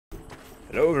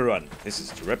Hello everyone, this is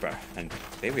the Ripper, and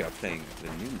today we are playing the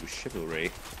new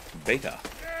Chivalry beta.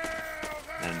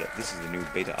 And this is the new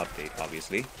beta update,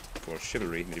 obviously, for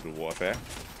Chivalry Medieval Warfare.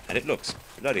 And it looks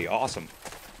bloody awesome.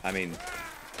 I mean,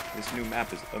 this new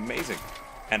map is amazing.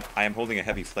 And I am holding a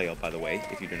heavy flail, by the way,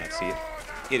 if you do not see it.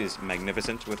 It is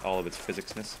magnificent with all of its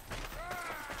physicsness.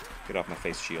 Get off my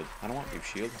face, shield. I don't want you,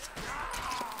 shield.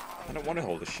 I don't want to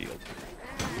hold a shield.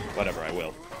 Whatever, I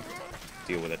will.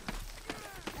 Deal with it.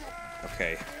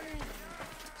 Okay.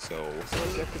 So, what's the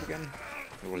objective again?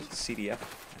 Or was it CDF?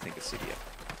 I think it's CDF.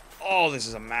 Oh, this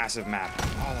is a massive map.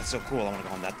 Oh, that's so cool. I want to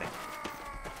go on that thing.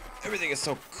 Everything is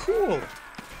so cool.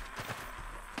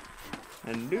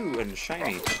 And new and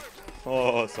shiny.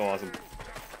 Oh, so awesome.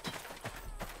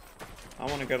 I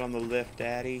want to get on the lift,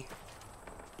 Daddy.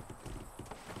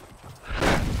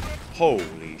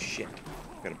 Holy shit.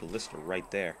 Got a ballista right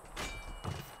there.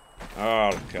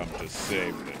 I'll come to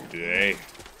save the day.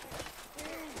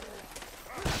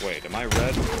 Wait, am I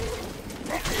red?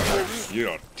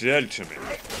 You're dead to me.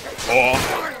 Oh!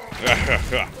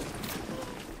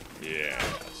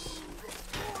 Yes.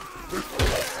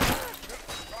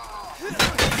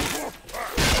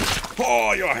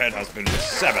 Oh, your head has been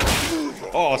severed.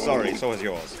 Oh, sorry, so is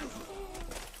yours.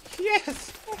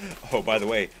 Yes! Oh, by the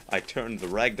way, I turned the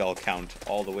ragdoll count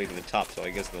all the way to the top, so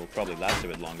I guess they'll probably last a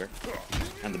bit longer.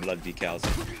 And the blood decals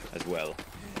as well.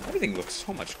 Everything looks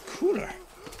so much cooler.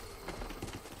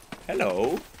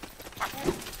 Hello.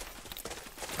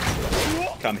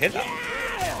 Come hither.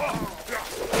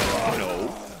 No.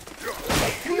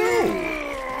 No.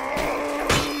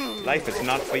 Life is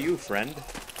not for you, friend.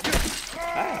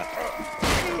 Ah.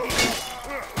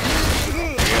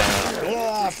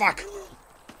 Oh, fuck.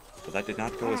 But that did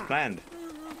not go as planned.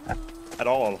 At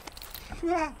all.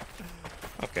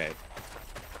 Okay.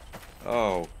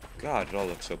 Oh, God, it all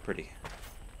looks so pretty.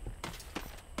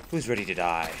 Who's ready to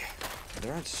die?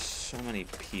 There aren't so many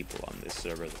people on this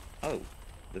server. Oh,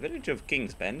 the village of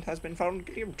Kingsbend has been found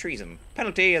guilty of treason.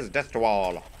 Penalty is death to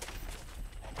all.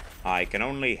 I can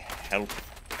only help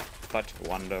but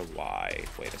wonder why.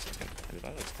 Wait a second. Did I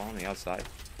like spawn on the outside?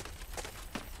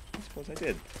 I suppose I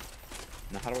did.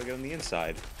 Now how do I get on the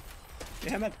inside?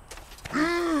 Damn it.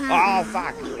 Oh,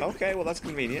 fuck. Okay, well that's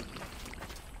convenient.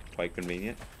 Quite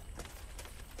convenient.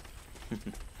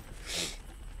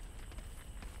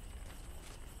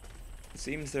 It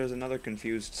seems there's another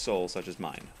confused soul such as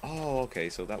mine. Oh, okay,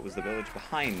 so that was the village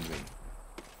behind me.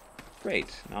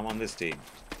 Great, now I'm on this team.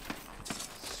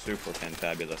 Super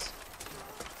fantabulous.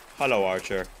 Hello,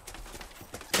 Archer.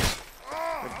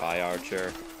 Goodbye,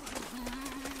 Archer.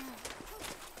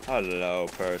 Hello,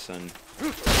 person.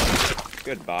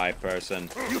 Goodbye, person.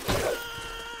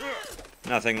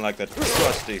 Nothing like the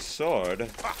trusty sword.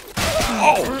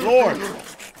 Oh, Lord!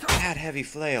 Bad heavy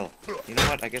flail. You know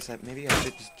what? I guess maybe I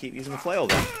should just keep using the flail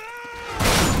then.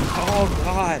 Oh,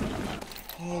 God.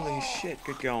 Holy shit.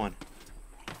 Good going.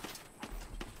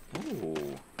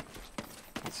 Ooh.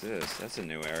 What's this? That's a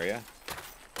new area.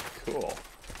 Cool.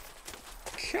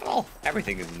 Cool.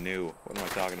 Everything is new. What am I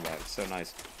talking about? It's so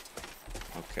nice.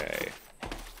 Okay.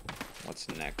 What's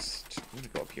next? I'm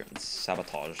gonna go up here and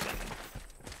sabotage them.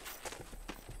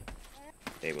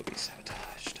 They will be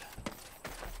sabotaged.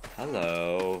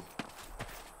 Hello.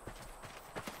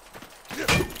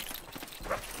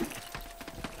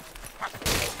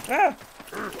 Ah!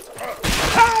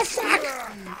 Ah, fuck!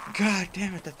 God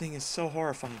damn it, that thing is so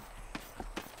horrifying.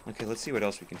 Okay, let's see what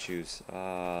else we can choose.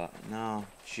 No,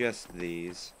 just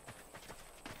these.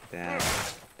 Bam,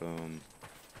 boom,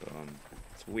 boom.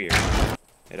 It's weird.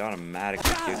 It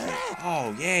automatically gives me...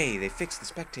 Oh, yay! They fixed the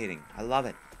spectating. I love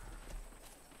it.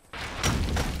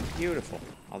 Beautiful.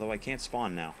 Although I can't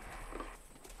spawn now.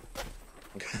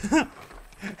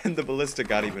 And the ballista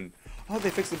got even... Oh, they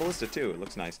fixed the ballista too. It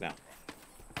looks nice now.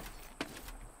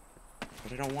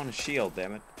 But I don't want a shield,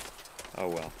 damn it. Oh,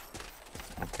 well.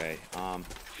 Okay,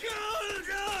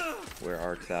 where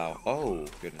art thou? Oh,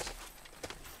 goodness.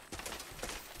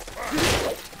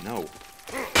 No.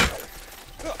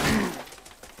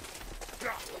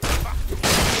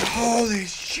 Holy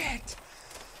shit!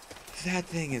 That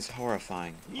thing is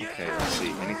horrifying. Okay, let's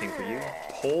see. Anything for you?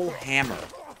 Pole hammer.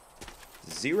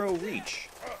 0 reach.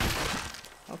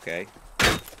 Okay.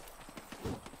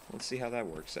 Let's see how that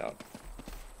works out.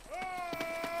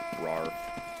 Rawr.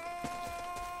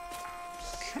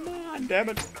 Come on, damn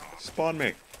it. Spawn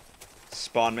me.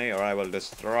 Spawn me or I will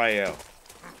destroy you.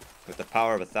 With the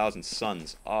power of 1,000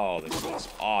 suns. Oh, this looks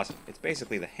awesome. It's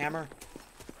basically the hammer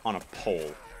on a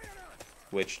pole.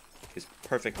 Which is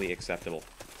perfectly acceptable.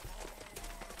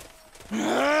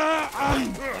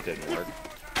 That didn't work.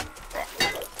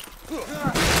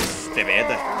 Stupid.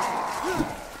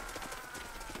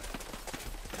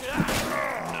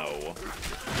 No.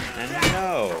 And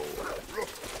no.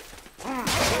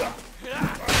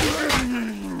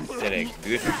 Sehr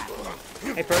good.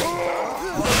 Hey, person.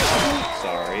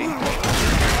 Sorry.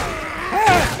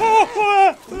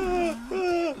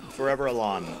 Forever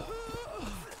Alon.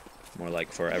 More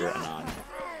like Forever Anon.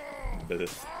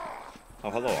 Oh,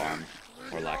 hello, arm.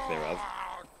 Or lack thereof.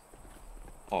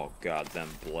 Oh, God, them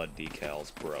blood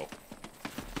decals, bro.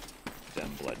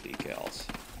 Them blood decals.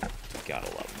 Gotta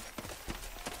love them.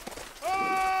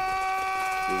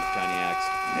 Ooh, tiny axe.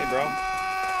 Hey, bro.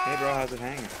 Hey, bro, how's it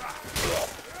hanging?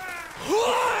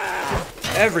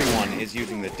 Everyone is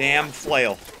using the damn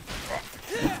flail.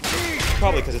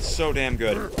 Probably because it's so damn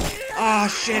good. Ah,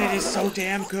 shit, it is so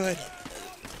damn good.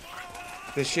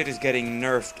 This shit is getting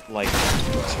nerfed, like,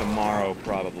 tomorrow,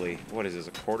 probably. What is this,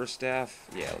 a quarterstaff?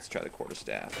 Yeah, let's try the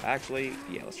quarterstaff. Actually,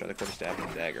 yeah, let's try the quarterstaff and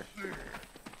the dagger.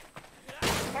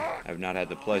 I've not had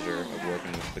the pleasure of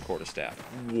working with the quarterstaff.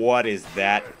 What is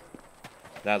that?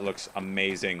 That looks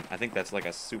amazing. I think that's like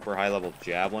a super high-level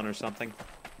javelin or something.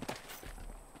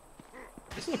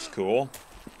 This looks cool.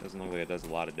 Doesn't look like it does a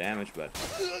lot of damage, but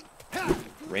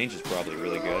range is probably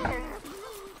really good.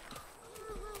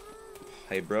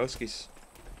 Hey, broskies.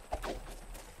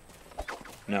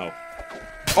 No.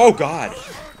 Oh, God!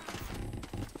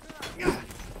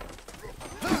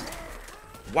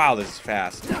 Wow, this is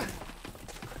fast.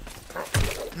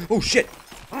 Oh, shit!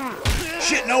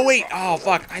 Shit, no, wait! Oh,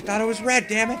 fuck. I thought it was red,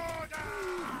 damn it!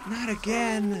 Not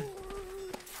again.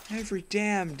 Every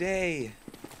damn day.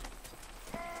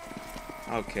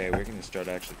 Okay, we're gonna start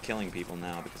actually killing people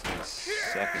now because I'm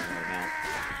sucking right now.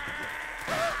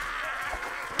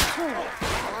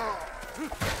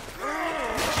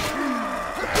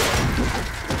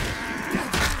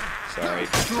 Sorry.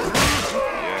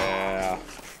 Yeah.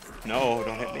 No,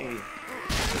 don't hit me.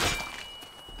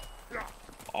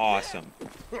 Awesome.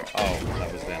 Oh,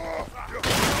 that was them.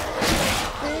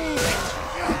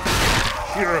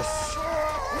 Yes.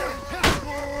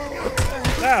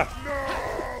 Ah.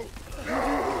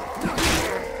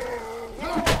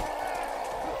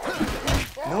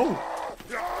 No.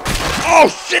 Oh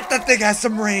shit, that thing has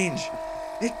some range.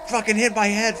 It fucking hit my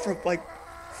head from like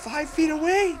 5 feet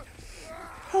away.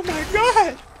 Oh my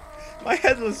god. My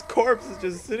headless corpse is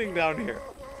just sitting down here.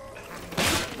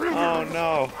 Oh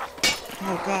no.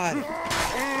 Oh god.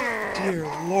 Dear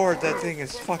lord, that thing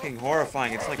is fucking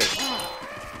horrifying. It's like a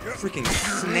freaking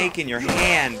snake in your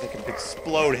hand that can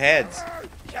explode heads.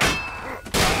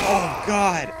 Oh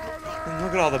god. And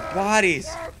look at all the bodies.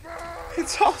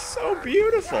 It's all so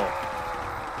beautiful.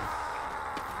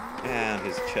 And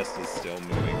his chest is still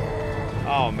moving.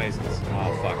 Oh, amazing.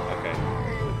 Oh, fuck. Okay.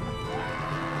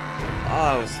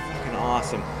 Oh, it was fucking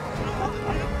awesome.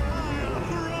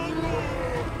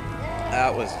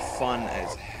 That was fun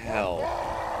as hell.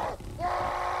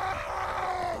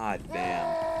 God damn.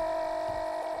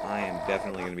 I am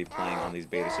definitely going to be playing on these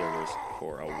beta servers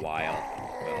for a while.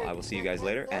 Well, I will see you guys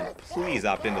later, and please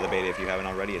opt into the beta if you haven't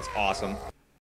already. It's awesome.